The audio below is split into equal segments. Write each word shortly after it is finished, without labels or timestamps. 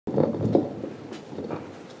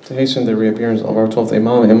To hasten the reappearance of our 12th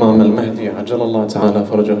Imam, Imam al-Mahdi, Ajjalallah ta'ala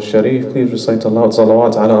farajah al-Sharif, please recite Allah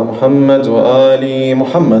salawat ala Muhammad wa ali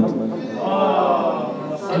Muhammad.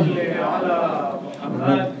 Allahumma salli ala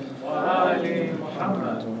Muhammad wa ali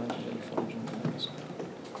Muhammad.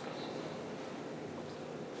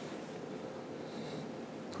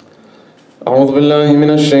 أعوذ بالله من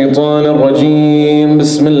الشيطان الرجيم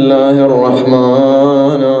بسم الله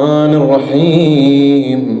الرحمن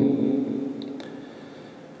الرحيم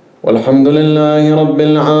والحمد لله رب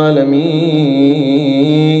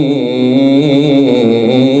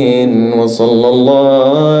العالمين وصلى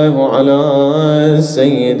الله على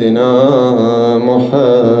سيدنا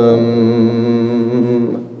محمد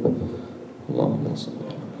اللهم صل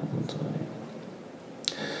على محمد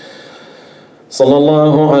صلى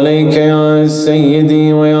الله عليك يا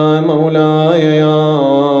سيدي ويا مولاي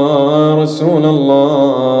يا رسول الله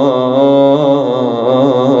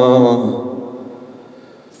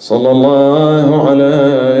صلى الله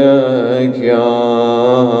عليك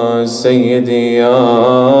يا سيدي يا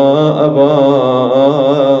أبا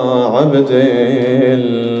عبد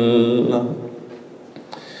الله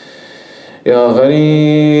يا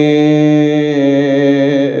غريب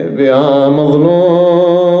يا مظلوم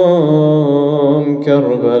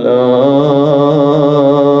كربلاء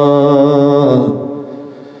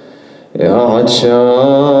يا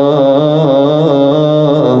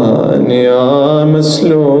عطشان يا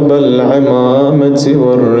مسلوب العمامة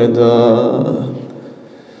والرداء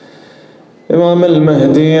إمام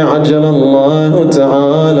المهدي عجل الله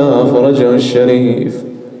تعالى فرجه الشريف.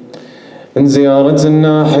 In Ziyarat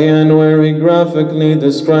al-Nahiyan, where he graphically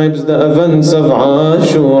describes the events of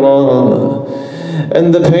Ashura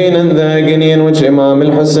and the pain and the agony in which Imam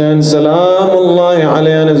al-Hussein Salamullahi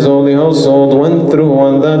alayhi and his holy household went through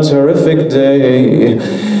on that horrific day.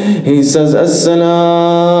 He says, As-salamu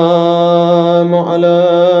ala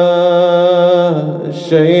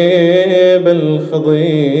shayb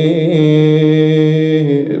al-khadib.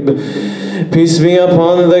 Peace be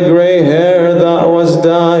upon the grey hair that was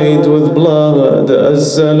dyed with blood.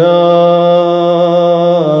 As-salamu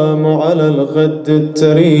ala al-khadd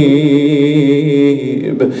al-tarib.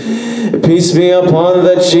 Peace be upon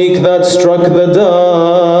the cheek that struck the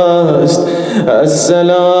dust.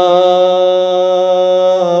 As-salamu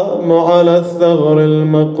ala al-thaghr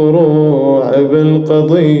al-maqru'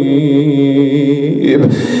 bil-qadib.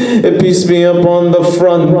 Peace be upon the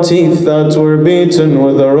front teeth that were beaten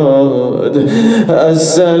with a rod.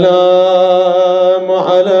 As-salamu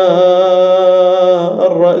ala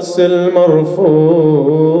al-ra's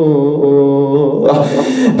al-marfu'.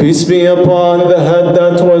 Peace be upon the head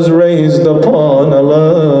that was raised upon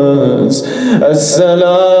Allah's.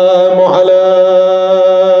 As-salamu ala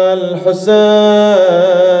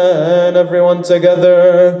al-Husayn. Everyone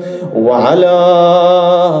together. Wa ala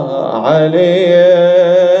Ali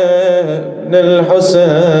ibn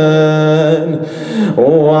al-Husayn.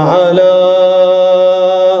 Wa ala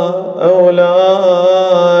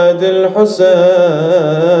awlad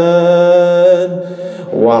al-Husayn.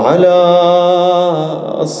 Wa ala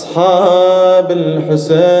أصحاب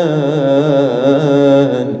الحسين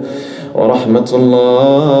ورحمة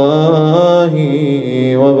الله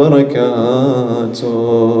وبركاته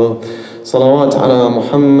صلوات على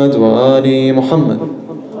محمد وآل محمد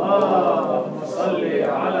اللهم صل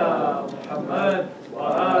على Muhammad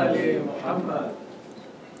wa ali Muhammad.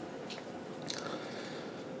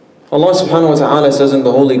 Allah subhanahu wa ta'ala says in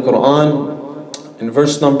the Holy Quran in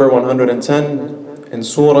verse number 110 in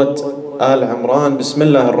Surah Al-Imran,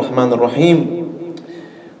 Bismillah ar-Rahman ar-Rahim,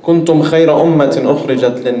 كنتم خير أمة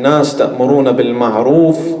أخرجت للناس تأمرون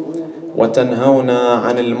بالمعروف وتنهون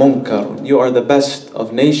عن المنكر. You are the best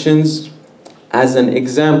of nations. As an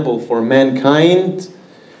example for mankind,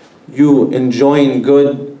 you enjoin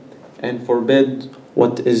good and forbid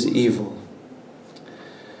what is evil.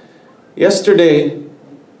 Yesterday,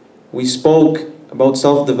 we spoke about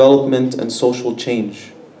self-development and social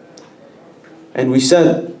change. And we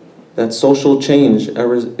said that social change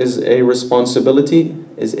is a responsibility,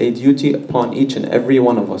 is a duty upon each and every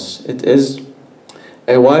one of us. It is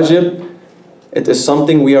a wajib, it is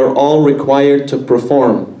something we are all required to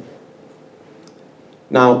perform.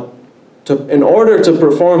 Now, in order to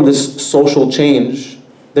perform this social change,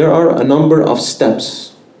 there are a number of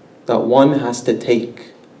steps that one has to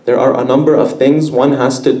take. There are a number of things one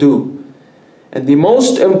has to do. And the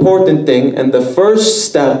most important thing and the first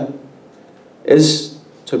step is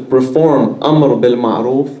to perform amr bil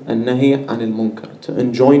ma'roof and nahi anil munkar, to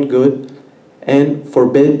enjoin good and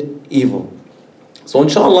forbid evil. So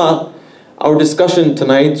inshallah, our discussion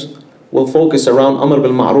tonight will focus around amr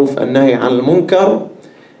bil ma'roof and nahi anil munkar,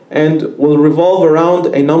 and will revolve around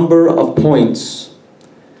a number of points.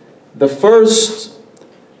 The first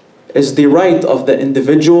is the right of the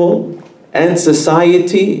individual and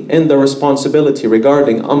society in the responsibility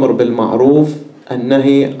regarding Amr bil Ma'ruf and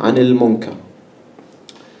Nahi anil Munkar.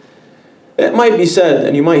 It might be said,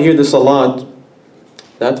 and you might hear this a lot,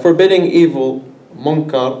 that forbidding evil,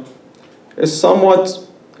 munkar,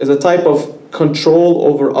 is a type of control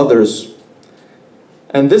over others.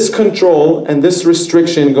 And this control and this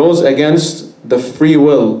restriction goes against the free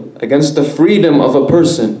will, against the freedom of a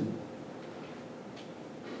person.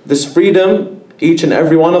 This freedom, each and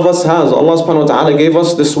every one of us has. Allah subhanahu wa ta'ala gave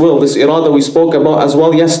us this will, this irada we spoke about as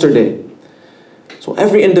well yesterday. So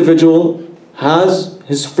every individual has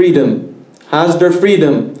his freedom, has their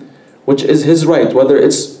freedom, which is his right, whether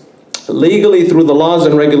it's legally through the laws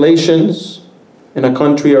and regulations in a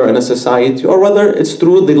country or in a society, or whether it's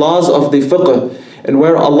through the laws of the fiqh, and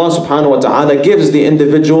where Allah subhanahu wa ta'ala gives the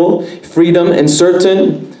individual freedom in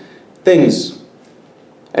certain things.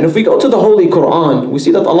 And if we go to the Holy Quran, we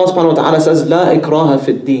see that Allah subhanahu wa ta'ala says, "La ikraha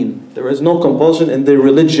fid din." There is no compulsion in the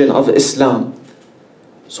religion of Islam.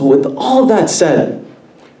 So with all that said,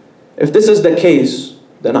 if this is the case,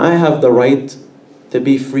 then I have the right to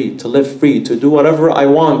be free, to live free, to do whatever I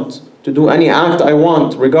want, to do any act I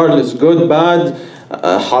want, regardless, good, bad,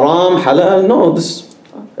 haram, halal. No,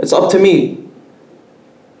 it's up to me.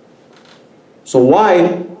 So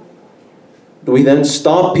why do we then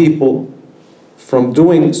stop people from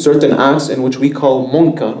doing certain acts in which we call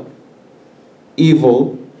munkar,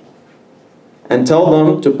 evil, and tell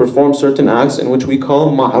them to perform certain acts in which we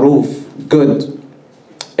call ma'ruf, good?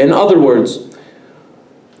 In other words,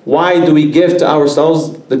 why do we give to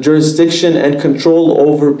ourselves the jurisdiction and control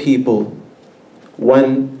over people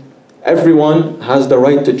when everyone has the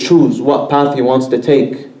right to choose what path he wants to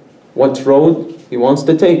take, what road he wants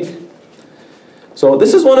to take? So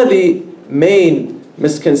this is one of the main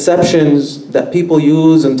misconceptions that people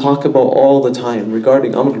use and talk about all the time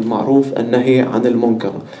regarding Amr al-Ma'ruf and Nahi anil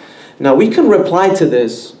Munkar. Now we can reply to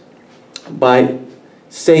this by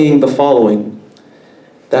saying the following,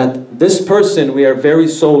 that this person we are very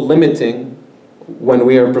so limiting when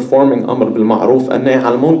we are performing Amr bil Ma'ruf and Nahi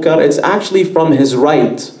al Munkar. It's actually from his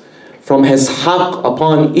right, from his haqq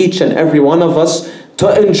upon each and every one of us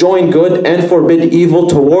to enjoin good and forbid evil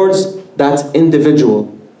towards that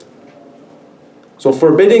individual. So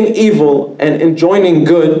forbidding evil and enjoining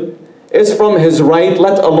good is from his right,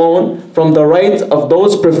 let alone from the right of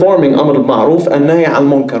those performing Amr bil Ma'ruf and Nahi al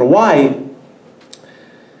Munkar. Why?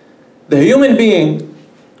 The human being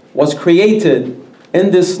was created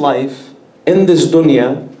in this life, in this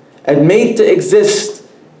dunya, and made to exist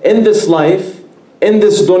in this life, in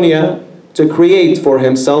this dunya, to create for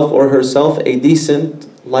himself or herself a decent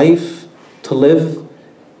life to live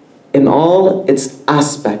in all its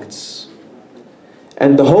aspects.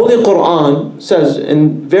 And the Holy Quran says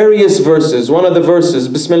in various verses, one of the verses,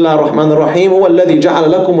 Bismillah ar-Rahman ar-Rahim, هُوَ الَّذِي جَعَلَ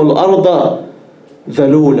لَكُمُ الْأَرْضَ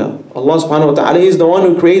ذَلُولًا. Allah subhanahu wa ta'ala is the one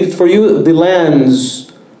who created for you the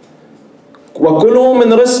lands. وَكُلُوا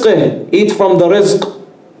مِنْ رِزْقِهِ. Eat from the rizq,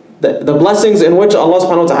 the blessings in which Allah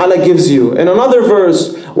subhanahu wa ta'ala gives you. In another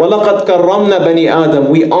verse, وَلَقَدْ كَرَّمْنَا بَنِي آدَمَ.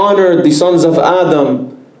 We honored the sons of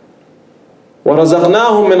Adam.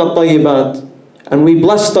 وَرَزَقْنَاهُمْ مِنَ الطَّيِّبَاتِ. And we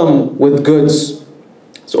blessed them with goods.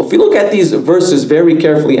 So if we look at these verses very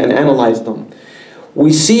carefully and analyze them,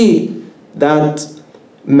 we see that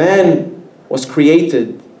man was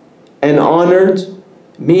created and honored,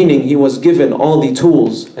 meaning he was given all the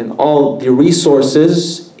tools and all the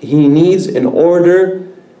resources he needs in order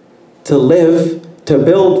to live, to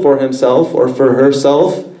build for himself or for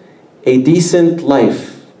herself a decent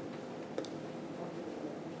life,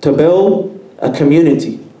 to build a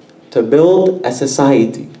community, to build a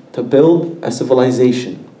society, to build a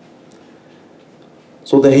civilization.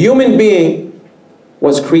 So the human being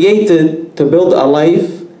was created to build a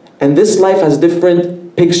life, and this life has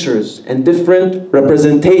different pictures and different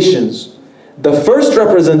representations. The first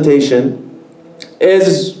representation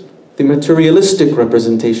is the materialistic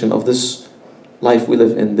representation of this life we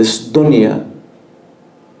live in, this dunya.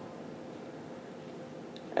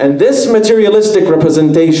 And this materialistic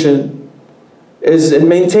representation is in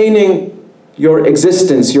maintaining your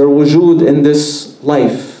existence, your wujud in this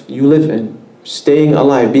life you live in, staying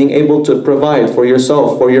alive, being able to provide for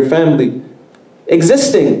yourself, for your family,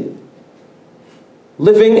 existing,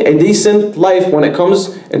 living a decent life when it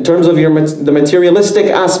comes in terms of the materialistic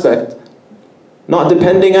aspect, not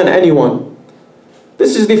depending on anyone.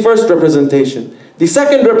 This is the first representation. The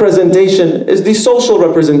second representation is the social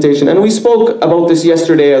representation, and we spoke about this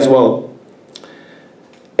yesterday as well.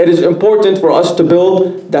 It is important for us to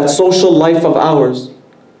build that social life of ours.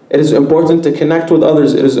 It is important to connect with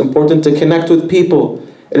others. It is important to connect with people.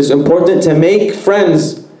 It is important to make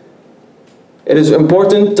friends. It is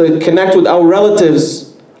important to connect with our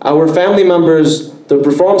relatives, our family members, to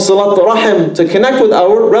perform salat rahim, to connect with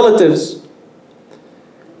our relatives.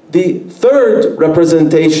 The third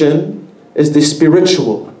representation is the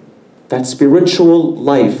spiritual. That spiritual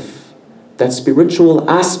life, that spiritual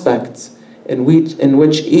aspect in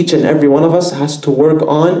which each and every one of us has to work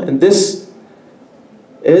on. And this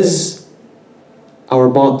is our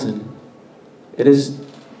batin. It is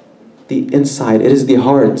the inside, it is the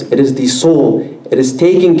heart, it is the soul. It is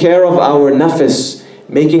taking care of our nafs,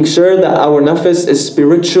 making sure that our nafs is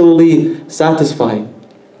spiritually satisfied,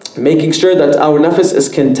 making sure that our nafs is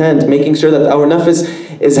content, making sure that our nafs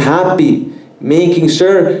is happy, making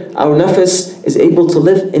sure our nafs is able to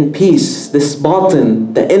live in peace, this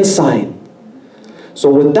batin, the inside. So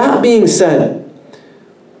with that being said,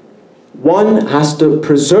 one has to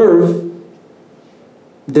preserve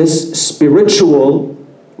this spiritual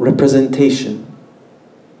representation.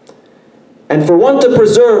 And for one to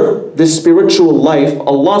preserve this spiritual life,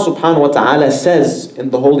 Allah subhanahu wa ta'ala says in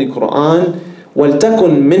the Holy Quran,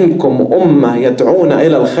 وَلْتَكُنْ مِنْكُمْ أُمَّةٌ يَدْعُونَ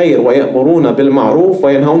إِلَى الْخَيْرِ وَيَأْمُرُونَ بِالْمَعْرُوفِ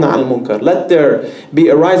وَيَنْهَوْنَ عَنِ الْمُنكَرِ. Let there be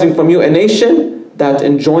arising from you a nation that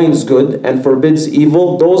enjoins good and forbids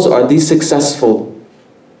evil. Those are the successful.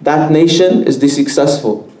 That nation is the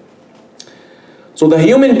successful. So the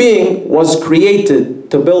human being was created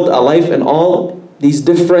to build a life in all these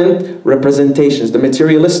different representations, the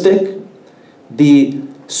materialistic, the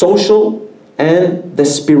social, and the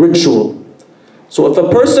spiritual. So if a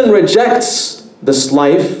person rejects this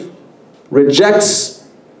life, rejects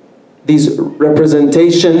these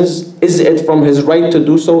representations, is it from his right to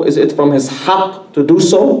do so? Is it from his haqq to do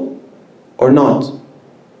so or not?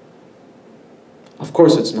 Of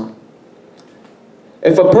course it's not.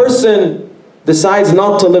 If a person decides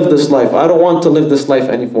not to live this life, I don't want to live this life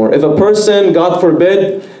anymore. If a person, God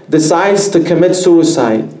forbid, decides to commit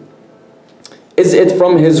suicide, is it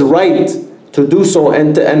from his right to do so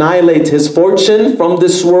and to annihilate his fortune from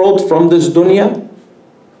this world, from this dunya?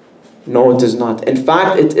 No, it is not. In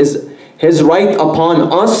fact, it is his right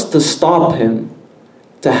upon us to stop him,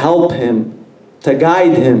 to help him, to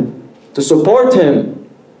guide him, to support him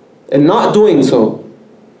in not doing so.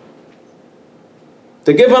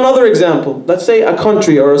 To give another example, let's say a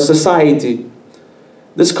country or a society.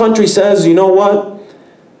 This country says, you know what?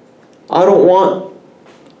 I don't want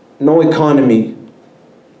no economy.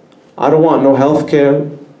 I don't want no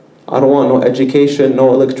healthcare. I don't want no education,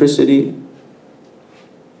 no electricity.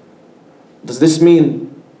 Does this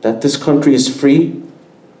mean that this country is free?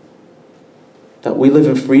 That we live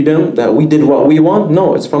in freedom? That we did what we want?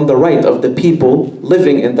 No, it's from the right of the people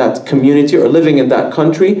living in that community or living in that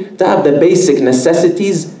country to have the basic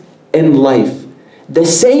necessities in life. The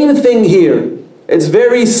same thing here. It's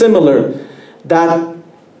very similar that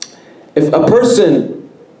if a person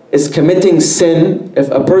is committing sin, if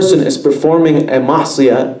a person is performing a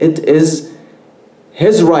ma'siyah, it is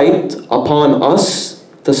his right upon us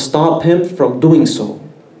to stop him from doing so.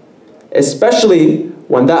 Especially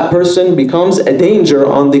when that person becomes a danger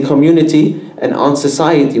on the community and on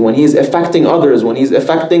society, when he is affecting others, when he is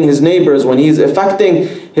affecting his neighbors, when he is affecting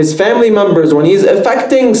his family members, when he is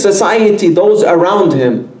affecting society, those around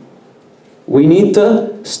him. We need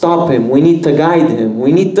to stop him, we need to guide him,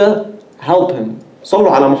 we need to help him.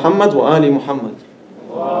 صلوا على محمد وآل محمد.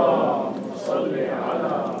 اللهم صل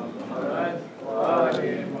على محمد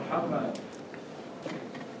وآل محمد.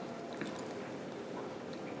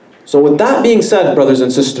 So with that being said, brothers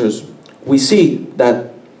and sisters, we see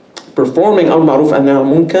that performing al-ma'ruf and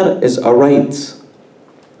al-munkar is a right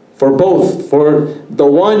for both. For the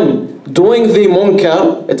one doing the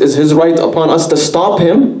munkar, it is his right upon us to stop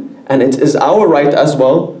him, and it is our right as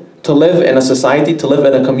well to live in a society, to live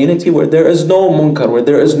in a community where there is no munkar, where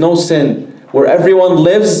there is no sin, where everyone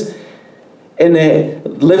lives in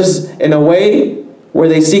a way where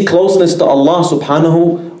they seek closeness to Allah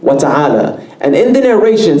subhanahu wa ta'ala. And in the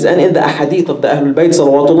narrations and in the ahadith of the Ahlul Bayt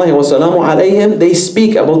salawatullahi wa salamu alayhim, they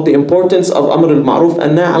speak about the importance of Amr al-Ma'ruf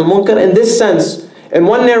and Nahy al-Munkar in this sense. In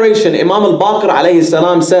one narration, Imam al-Baqir alayhi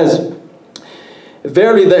salam says,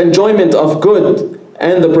 verily the enjoyment of good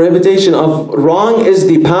and the prohibition of wrong is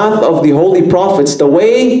the path of the holy prophets, the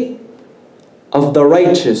way of the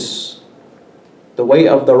righteous. The way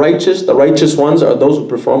of the righteous ones are those who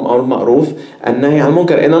perform al-Ma'ruf and Nahy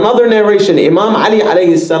al-Munkar. In another narration, Imam Ali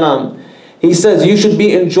alayhi salam, he says you should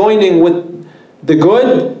be enjoining with the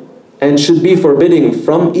good and should be forbidding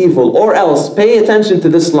from evil. Or else, pay attention to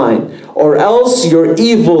this line, or else your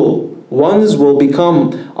evil ones will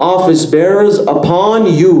become office bearers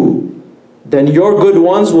upon you. then your good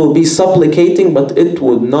ones will be supplicating, but it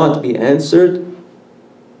would not be answered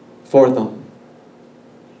for them.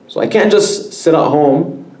 So I can't just sit at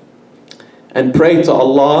home and pray to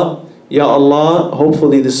Allah, Ya Allah,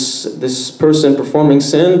 hopefully this person performing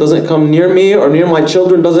sin doesn't come near me or near my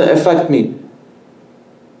children, doesn't affect me.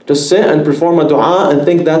 Just sit and perform a dua and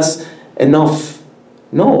think that's enough.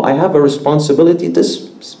 No, I have a responsibility to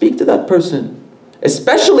speak to that person.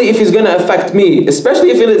 Especially if he's going to affect me.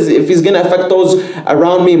 Especially if he's going to affect those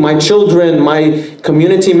around me, my children, my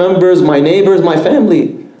community members, my neighbors, my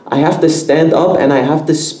family. I have to stand up and I have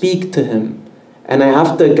to speak to him. And I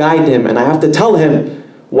have to guide him and I have to tell him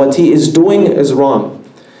what he is doing is wrong.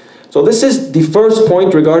 So this is the first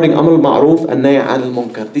point regarding Amr al-Ma'ruf and Nahy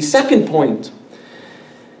al-Munkar. The second point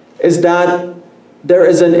is that there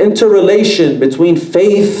is an interrelation between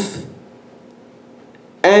faith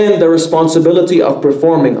and the responsibility of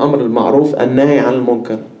performing Amr al-Ma'ruf and Nahy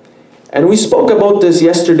al-Munkar. And we spoke about this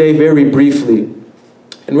yesterday very briefly.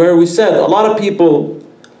 And where we said a lot of people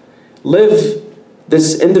live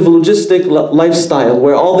this individualistic lifestyle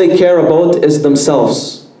where all they care about is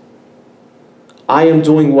themselves. I am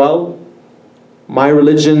doing well. My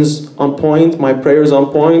religion's on point. My prayer's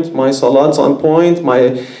on point. My salat's on point.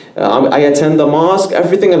 I attend the mosque.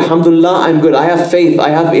 Everything, alhamdulillah, I'm good. I have faith. I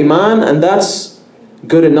have iman, and that's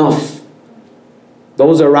good enough.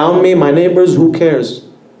 Those around me, my neighbors, who cares?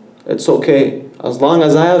 It's okay. As long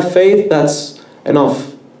as I have faith, that's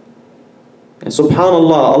enough. And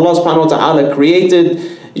subhanallah, Allah subhanahu wa ta'ala created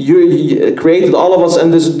all of us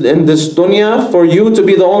in this dunya for you to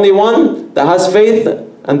be the only one that has faith,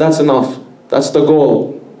 and that's enough. That's the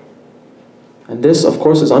goal. And this, of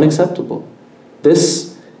course, is unacceptable.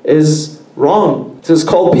 This is wrong. This is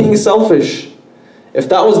called being selfish. If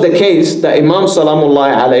that was the case, the Imam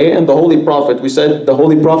Salamullahi alayhi and the Holy Prophet, we said the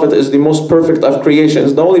Holy Prophet is the most perfect of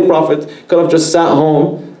creations. The Holy Prophet could have just sat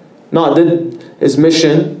home, not did his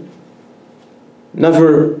mission,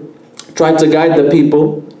 never tried to guide the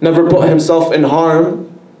people, never put himself in harm,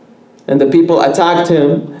 and the people attacked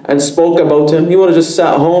him and spoke about him. He would have just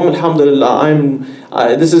sat home,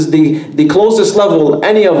 alhamdulillah, this is the closest level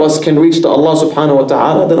any of us can reach to Allah subhanahu wa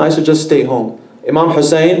ta'ala, then I should just stay home. Imam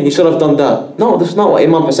Hussein, he should have done that. No, that's not what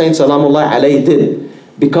Imam Hussein salamullah alayhi did.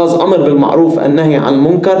 Because Amr bil Ma'ruf and Nahy al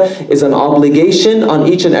Munkar is an obligation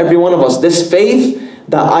on each and every one of us. This faith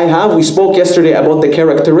that I have, we spoke yesterday about the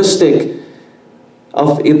characteristic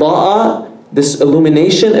of ida'ah, this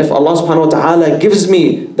illumination. If Allah subhanahu wa ta'ala gives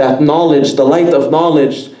me that knowledge, the light of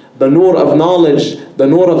knowledge, the nur of knowledge, the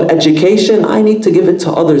nur of education, I need to give it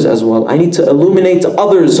to others as well. I need to illuminate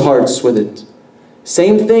others' hearts with it.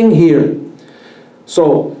 Same thing here.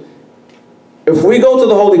 So, if we go to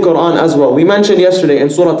the Holy Quran as well, we mentioned yesterday in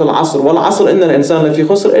Surah Al-Asr, وَالْعَصْرِ إِنَّ الْإِنسَانَ لَفِي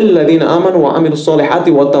خُسْرٍ إِلَّا الَّذِينَ آمَنُوا وَعَمِلُوا الصَّالِحَاتِ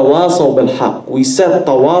وَتَوَاصَوْا بِالْحَقِّ. We said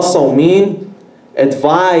tawasaw mean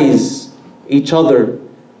advise each other.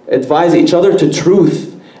 Advise each other to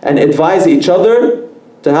truth. And advise each other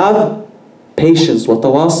to have patience.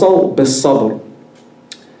 وَتَوَاصَوْا بِالصَّبْرِ.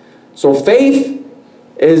 So faith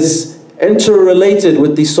is interrelated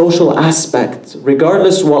with the social aspect,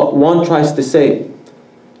 regardless what one tries to say.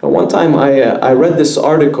 And one time I read this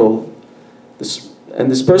article, and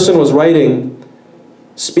this person was writing,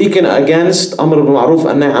 speaking against Amr bil Ma'ruf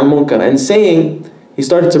and Nahy al Munkar, and saying, he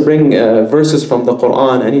started to bring verses from the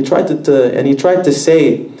Quran, and he tried to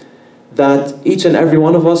say that each and every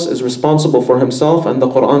one of us is responsible for himself, and the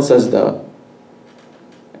Quran says that.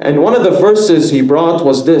 And one of the verses he brought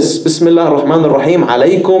was this: Bismillah ar-Rahman ar-Rahim,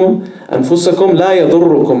 alaykum anfusakum la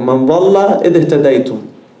yadurrukum man dhalla idh ihtadaytum.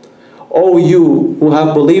 O you who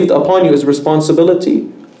have believed, upon you is responsibility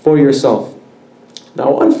for yourself.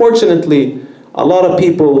 Now, unfortunately, a lot of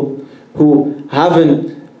people who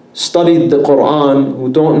haven't studied the Quran, who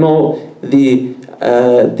don't know the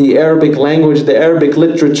Arabic language, the Arabic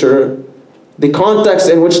literature, the context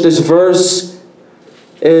in which this verse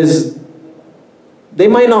is, they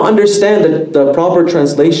might not understand the proper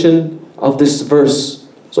translation of this verse.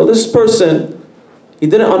 So this person, he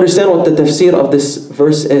didn't understand what the tafsir of this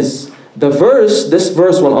verse is. This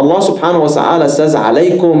verse, when Allah subhanahu wa ta'ala says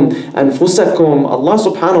alaykum anfusakum, Allah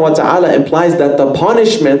subhanahu wa ta'ala implies that the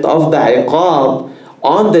punishment of the iqab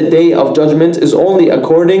on the day of judgment is only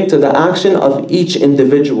according to the action of each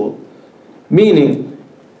individual. Meaning,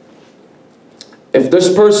 if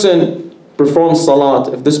this person performs salat,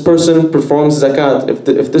 if this person performs zakat,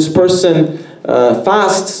 if this person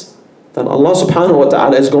fasts, then Allah subhanahu wa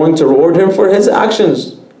ta'ala is going to reward him for his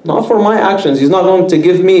actions, not for my actions. He's not going to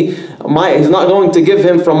give him from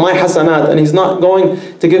my hasanat, and he's not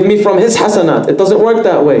going to give me from his hasanat. It doesn't work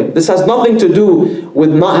that way. This has nothing to do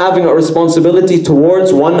with not having a responsibility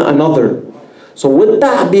towards one another. So with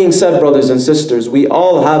that being said, brothers and sisters, we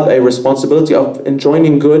all have a responsibility of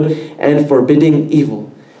enjoining good and forbidding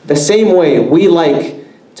evil. The same way we like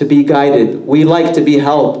to be guided, we like to be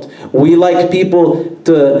helped, we like people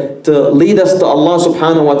to lead us to Allah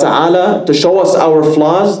subhanahu wa ta'ala, to show us our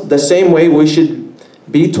flaws, the same way we should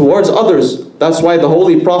be towards others. That's why the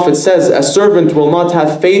Holy Prophet says, a servant will not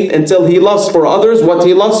have faith until he loves for others what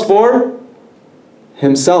he loves for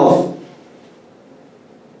himself.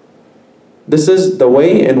 This is the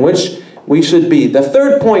way in which we should be. The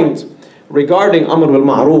third point regarding Amr bil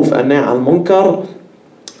Ma'ruf and Nahy al Munkar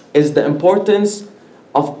is the importance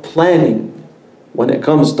of planning when it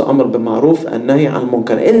comes to Amr bil Ma'ruf and Nahy al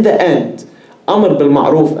Munkar. In the end, Amr bil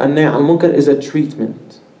Ma'ruf and Nahy al Munkar is a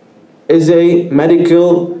treatment, is a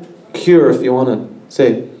medical cure, if you want to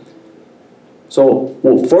say. So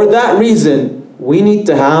for that reason, we need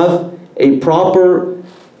to have a proper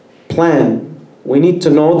plan. We need to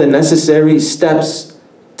know the necessary steps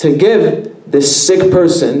to give this sick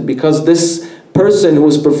person, because this person who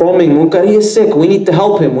is performing munkar, he is sick. We need to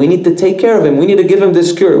help him. We need to take care of him. We need to give him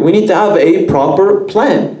this cure. We need to have a proper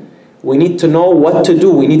plan. We need to know what to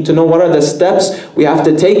do. We need to know what are the steps we have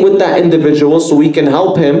to take with that individual so we can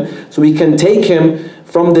help him, so we can take him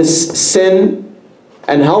from this sin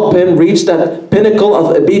and help him reach that pinnacle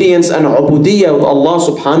of obedience and ubudiyyah with Allah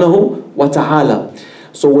subhanahu wa ta'ala.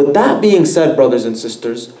 So with that being said, brothers and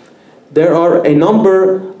sisters, there are a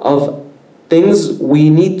number of things we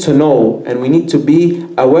need to know and we need to be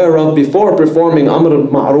aware of before performing Amr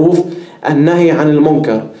al-Ma'ruf and Nahy anil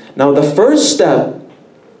Munkar. Now the first step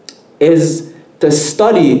is to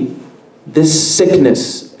study this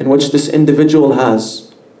sickness in which this individual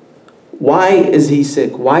has. Why is he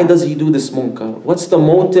sick? Why does he do this munkar? What's the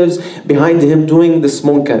motives behind him doing this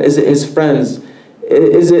munkar? Is it his friends?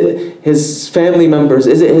 Is it his family members?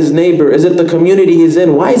 Is it his neighbor? Is it the community he's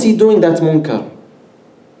in? Why is he doing that munkar?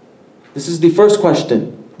 This is the first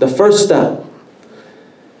question, the first step.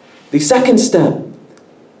 The second step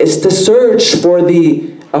is to search for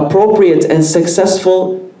the appropriate and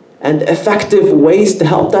successful and effective ways to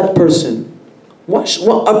help that person. What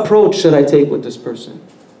approach should I take with this person?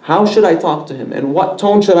 How should I talk to him? And what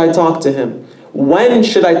tone should I talk to him? When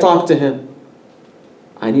should I talk to him?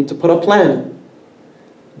 I need to put a plan.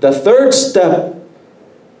 The third step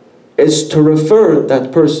is to refer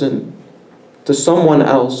that person to someone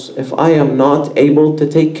else if I am not able to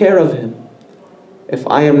take care of him, if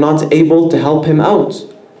I am not able to help him out.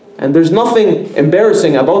 And there's nothing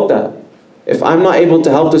embarrassing about that. If I'm not able to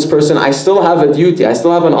help this person, I still have a duty, I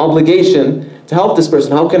still have an obligation to help this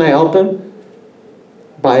person. How can I help him?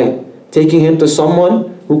 By taking him to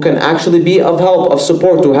someone who can actually be of help, of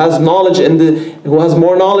support, who has knowledge who has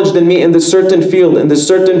more knowledge than me in this certain field, in this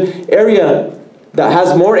certain area, that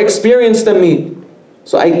has more experience than me.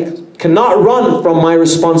 So I cannot run from my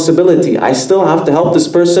responsibility. I still have to help this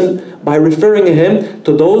person by referring him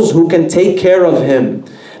to those who can take care of him.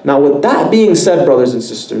 Now with that being said, brothers and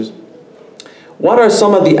sisters, what are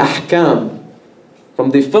some of the ahkam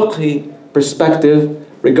from the fiqhi perspective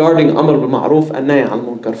regarding Amr bil Ma'ruf and Nahy al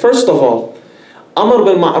Munkar? First of all, Amr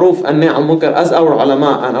bil Ma'ruf and Nahy al Munkar, as our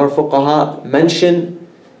ulama and our fuqaha mention,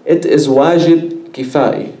 it is wajib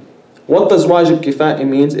kifai. What does wajib kifai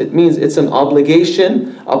mean? It means it's an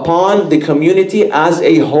obligation upon the community as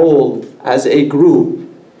a whole, as a group.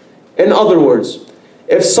 In other words,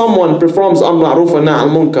 if someone performs Amr bil Ma'ruf and Nahy al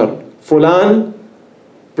Munkar, Fulan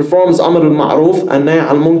performs Amr bil Ma'ruf and Nahy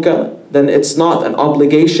al Munkar, then it's not an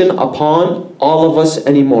obligation upon all of us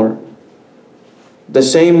anymore. The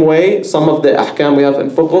same way, some of the ahkam we have in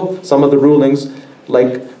fiqh, some of the rulings,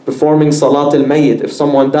 like performing Salat al-Mayyit. If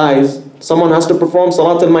someone dies, someone has to perform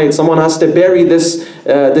Salat al-Mayyit. Someone has to bury this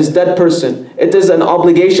dead person. It is an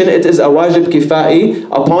obligation, it is a wajib kifai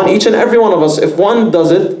upon each and every one of us. If one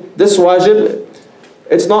does it, this wajib,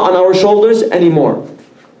 it's not on our shoulders anymore.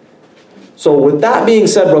 So with that being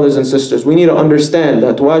said, brothers and sisters, we need to understand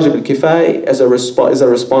that wajib al-kifai is a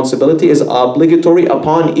responsibility, is obligatory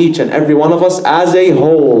upon each and every one of us as a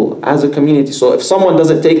whole, as a community. So if someone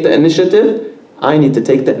doesn't take the initiative, I need to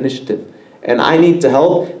take the initiative. And I need to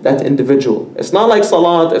help that individual. It's not like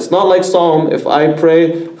salat, it's not like psalm. If I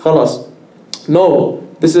pray, khalas. No,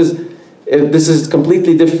 this is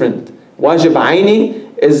completely different. Wajib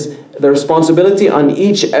aini is the responsibility on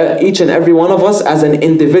each and every one of us as an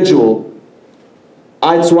individual.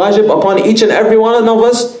 It's wajib upon each and every one of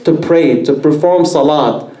us to pray, to perform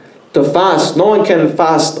salat, to fast. No one can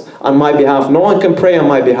fast on my behalf. No one can pray on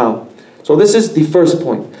my behalf. So this is the first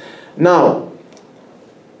point. Now,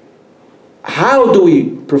 how do we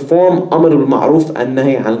perform Amr bil Ma'ruf and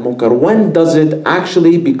Nahy al Munkar? When does it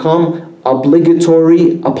actually become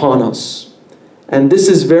obligatory upon us? And this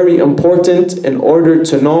is very important in order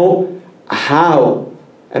to know how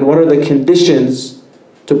and what are the conditions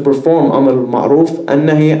to perform Amr al-Ma'ruf and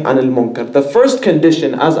Nahi an al-Munkar. The first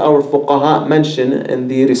condition, as our fuqaha mention in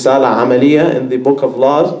the Risala Amaliya, in the book of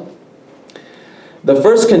laws, the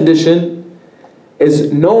first condition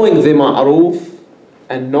is knowing the Ma'ruf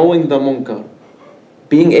and knowing the Munkar.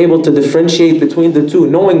 Being able to differentiate between the two,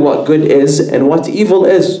 knowing what good is and what evil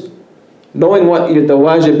is. Knowing what the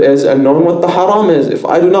wajib is and knowing what the haram is. If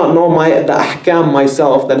I do not know the ahkam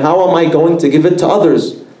myself, then how am I going to give it to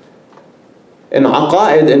others? In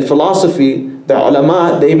aqa'id, in philosophy, the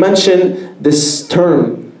ulama, they mention this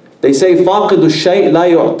term. They say, فَاقِدُ الشَّيْء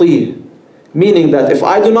لَا يُعْطِيهِ. Meaning that if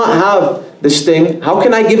I do not have this thing, how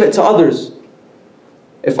can I give it to others?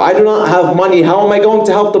 If I do not have money, how am I going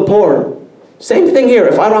to help the poor? Same thing here.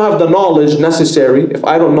 If I don't have the knowledge necessary, if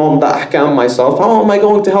I don't know the ahkam myself, how am I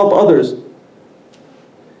going to help others?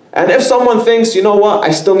 And if someone thinks, you know what,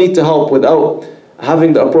 I still need to help without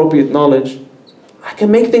having the appropriate knowledge, I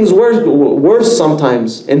can make things worse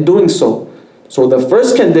sometimes in doing so. So the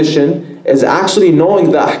first condition is actually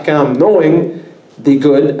knowing the ahkam, knowing the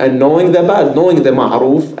good and knowing the bad, knowing the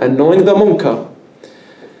ma'ruf and knowing the munkar.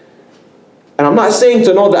 And I'm not saying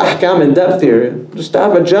to know the ahkam in depth here, just to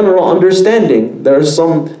have a general understanding. There are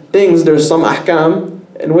some things, there's some ahkam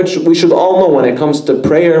in which we should all know when it comes to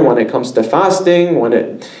prayer, when it comes to fasting, when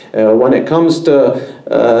it comes to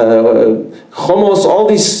khumus, all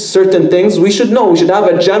these certain things, we should know. We should have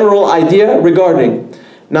a general idea regarding.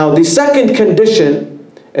 Now the second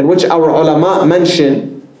condition in which our ulama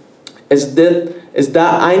mention is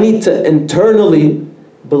that I need to internally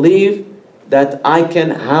believe that I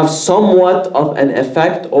can have somewhat of an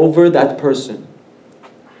effect over that person.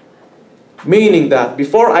 Meaning that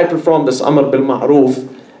before I perform this amr bil ma'ruf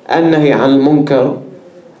and nahi an munkar,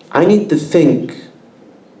 I need to think,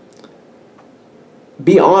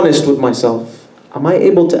 be honest with myself. Am I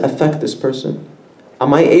able to affect this person?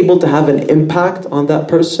 Am I able to have an impact on that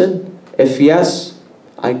person? If yes,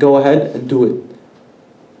 I go ahead and do it.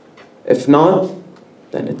 If not,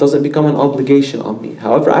 then it doesn't become an obligation on me.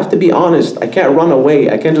 However, I have to be honest. I can't run away.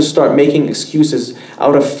 I can't just start making excuses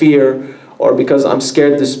out of fear, or because I'm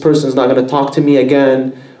scared this person's not going to talk to me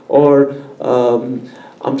again, or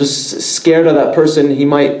I'm just scared of that person. He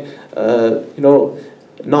might,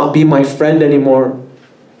 not be my friend anymore.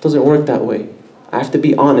 It doesn't work that way. I have to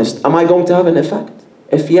be honest. Am I going to have an effect?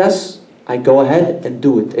 If yes, I go ahead and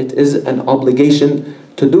do it. It is an obligation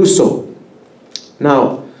to do so.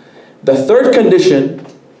 Now, the third condition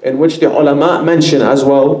in which the ulama mention as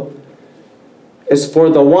well is for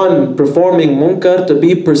the one performing munkar to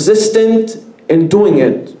be persistent in doing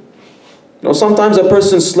it. Sometimes a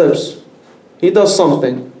person slips. He does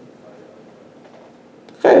something.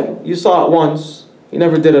 Okay, you saw it once. He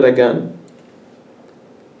never did it again.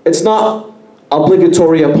 It's not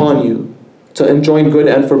obligatory upon you to enjoin good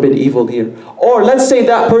and forbid evil here. Or let's say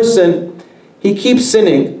that person, he keeps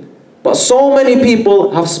sinning, but so many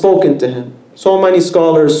people have spoken to him. So many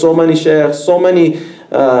scholars, so many sheikhs, so many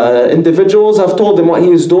individuals have told him what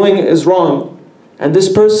he is doing is wrong. And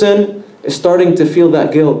this person is starting to feel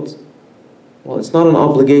that guilt. Well, it's not an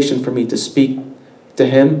obligation for me to speak to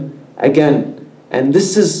him again. And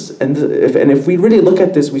this is, and if we really look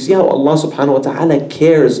at this, we see how Allah subhanahu wa ta'ala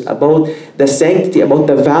cares about the sanctity, about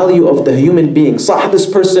the value of the human being. This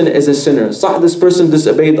person is a sinner. This person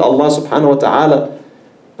disobeyed Allah subhanahu wa ta'ala.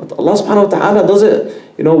 But Allah subhanahu wa ta'ala doesn't,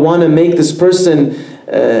 want to make this person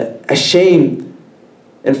ashamed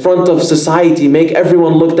in front of society, make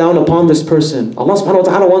everyone look down upon this person. Allah subhanahu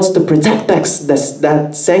wa ta'ala wants to protect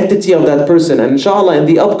that sanctity of that person. And inshallah, in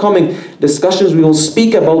the upcoming discussions, we will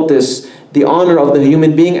speak about this, the honor of the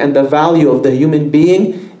human being and the value of the human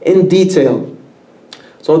being in detail.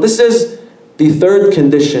 So this is the third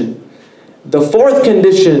condition. The fourth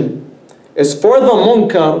condition is for the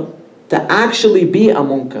munkar to actually be a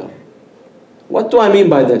munkar. What do I mean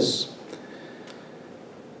by this?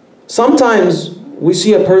 Sometimes we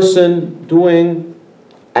see a person doing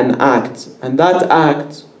an act, and that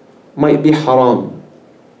act might be haram.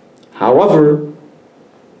 However,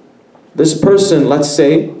 this person, let's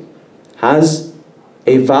say, has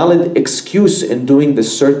a valid excuse in doing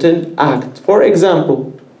this certain act. For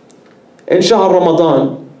example, in Shahr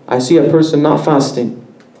Ramadan, I see a person not fasting.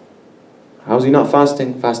 How's he not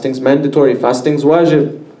fasting? Fasting's mandatory, fasting's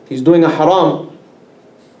wajib. He's doing a haram.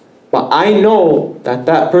 But I know that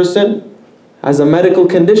that person has a medical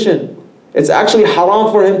condition. It's actually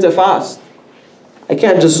haram for him to fast. I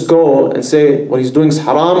can't just go and say what he's doing is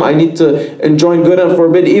haram. I need to enjoin good and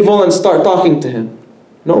forbid evil and start talking to him.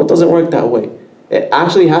 No, it doesn't work that way. It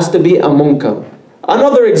actually has to be a munkar.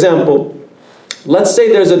 Another example, Let's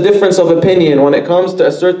say there's a difference of opinion when it comes to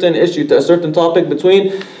a certain issue, to a certain topic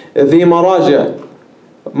between the maraja.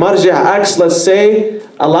 Marja' X, let's say,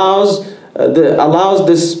 allows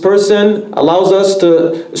us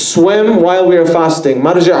to swim while we are fasting.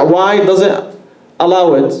 Marja' Y doesn't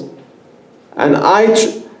allow it. And I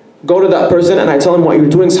go to that person and I tell him what you're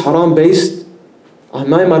doing is haram based on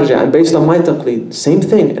my marja' and based on my taqleed. Same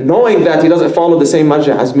thing. And knowing that he doesn't follow the same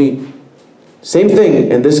marja' as me. Same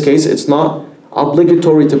thing. In this case, it's not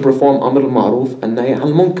obligatory to perform amr al-ma'ruf and nahy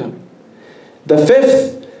al-munkar. The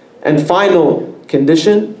fifth and final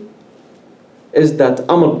condition is that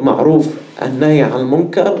amr al-ma'ruf and nahy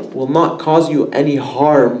al-munkar will not cause you any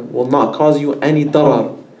harm, will not cause you any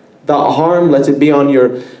darar. That harm, let it be on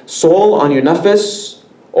your soul, on your nafs,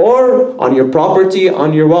 or on your property,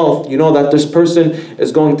 on your wealth. You know that this person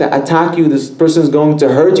is going to attack you, this person is going to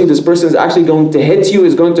hurt you, this person is actually going to hit you,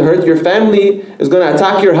 is going to hurt your family, is going to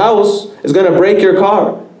attack your house, is going to break your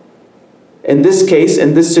car. In this case,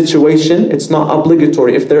 in this situation, it's not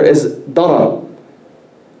obligatory if there is darar.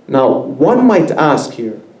 Now, one might ask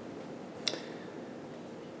here,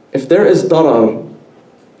 if there is darar,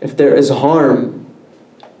 if there is harm,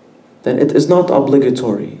 then it is not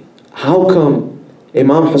obligatory. How come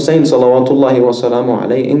Imam Hussein salawatullahi wa salamu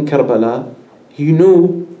alayhi in Karbala, he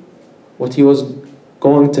knew what he was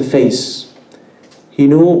going to face. He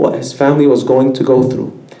knew what his family was going to go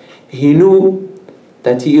through. He knew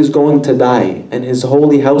that he is going to die and his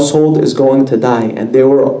holy household is going to die, and they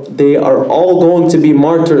are all going to be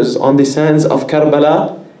martyrs on the sands of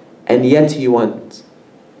Karbala, and yet he went.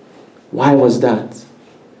 Why was that?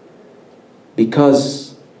 Because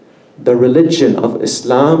the religion of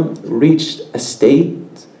Islam reached a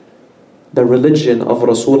state, the religion of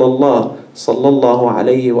Rasulullah sallallahu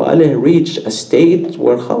alayhi wa alihi reached a state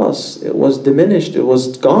where khalas, it was diminished, it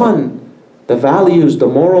was gone. The values, the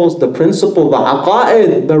morals, the principle, the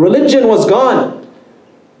aqa'id, the religion was gone.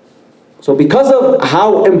 So because of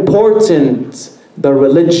how important the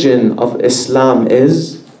religion of Islam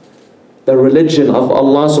is, the religion of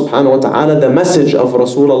Allah subhanahu wa ta'ala, the message of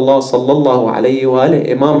Rasulullah sallallahu alayhi wa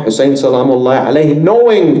alayhi, Imam Hussein salamullah alayhi,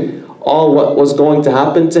 knowing all what was going to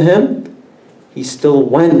happen to him, he still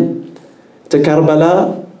went to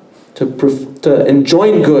Karbala to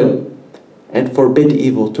enjoin good and forbid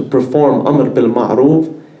evil, to perform amr bil ma'ruf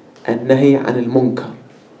and nahy anil munkar.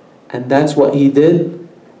 And that's what he did,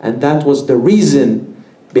 and that was the reason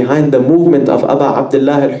behind the movement of Abu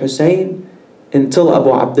Abdullah al-Hussein, until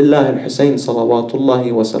Abu Abdullah al-Hussein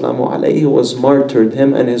salawatullahi wa salamu alayhi was martyred,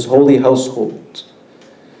 him and his holy household.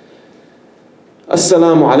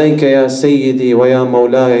 Assalamu alayka ya sayyidi wa ya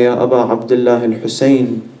mawlaya ya Aba Abdullah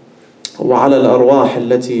al-Hussein wa ala al-arwah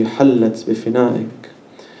allati hallat bifina'ik.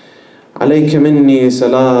 عليك مني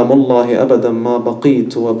سلام الله أبدا ما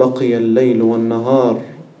بقيت وبقي الليل والنهار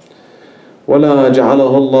ولا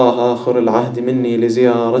جعله الله آخر العهد مني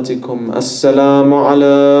لزيارتكم. السلام على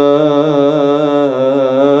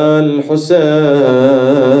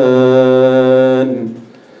الحسين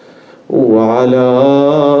وعلى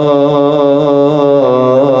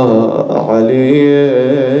علي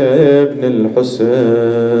بن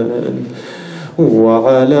الحسين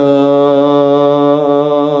وعلى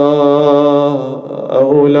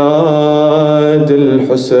أولاد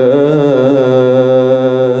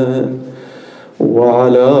الحسين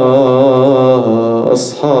وعلى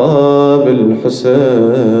أصحاب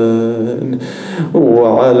الحسين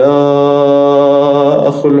وعلى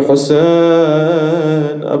أخو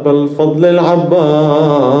الحسين أبا الفضل العباس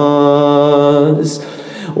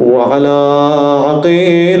وعلى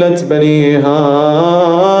عقيلة بني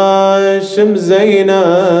هاشم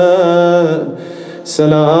زينب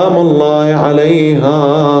سلام الله عليها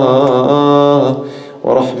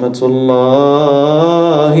ورحمة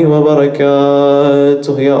الله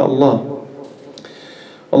وبركاته. يا الله،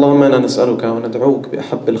 اللهم إنا نسألك وندعوك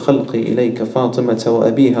بأحب الخلق إليك فاطمة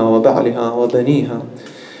وأبيها وبعلها وبنيها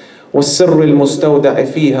والسر المستودع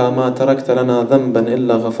فيها، ما تركت لنا ذنبا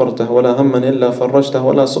إلا غفرته ولا هما إلا فرجته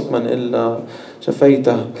ولا سقما إلا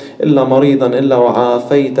شفيته إلا مريضا إلا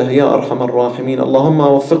وعافيته يا أرحم الراحمين. اللهم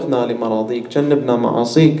وفقنا لمراضيك، جنبنا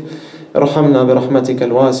معاصيك، ارحمنا برحمتك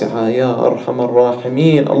الواسعة يا أرحم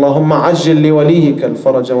الراحمين. اللهم عجل لوليك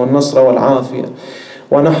الفرج والنصر والعافية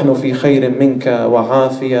ونحن في خير منك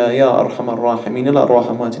وعافية يا أرحم الراحمين. إلى أرواح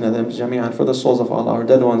أمواتنا جميعا. For the souls of all our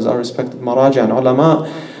dead ones, our respected maraja and ulama,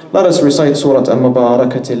 let us recite Surah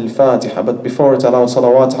Al-Mubarakat Al-Fatiha, but before it allow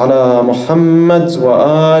salawat ala Muhammad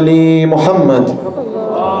wa ali Muhammad.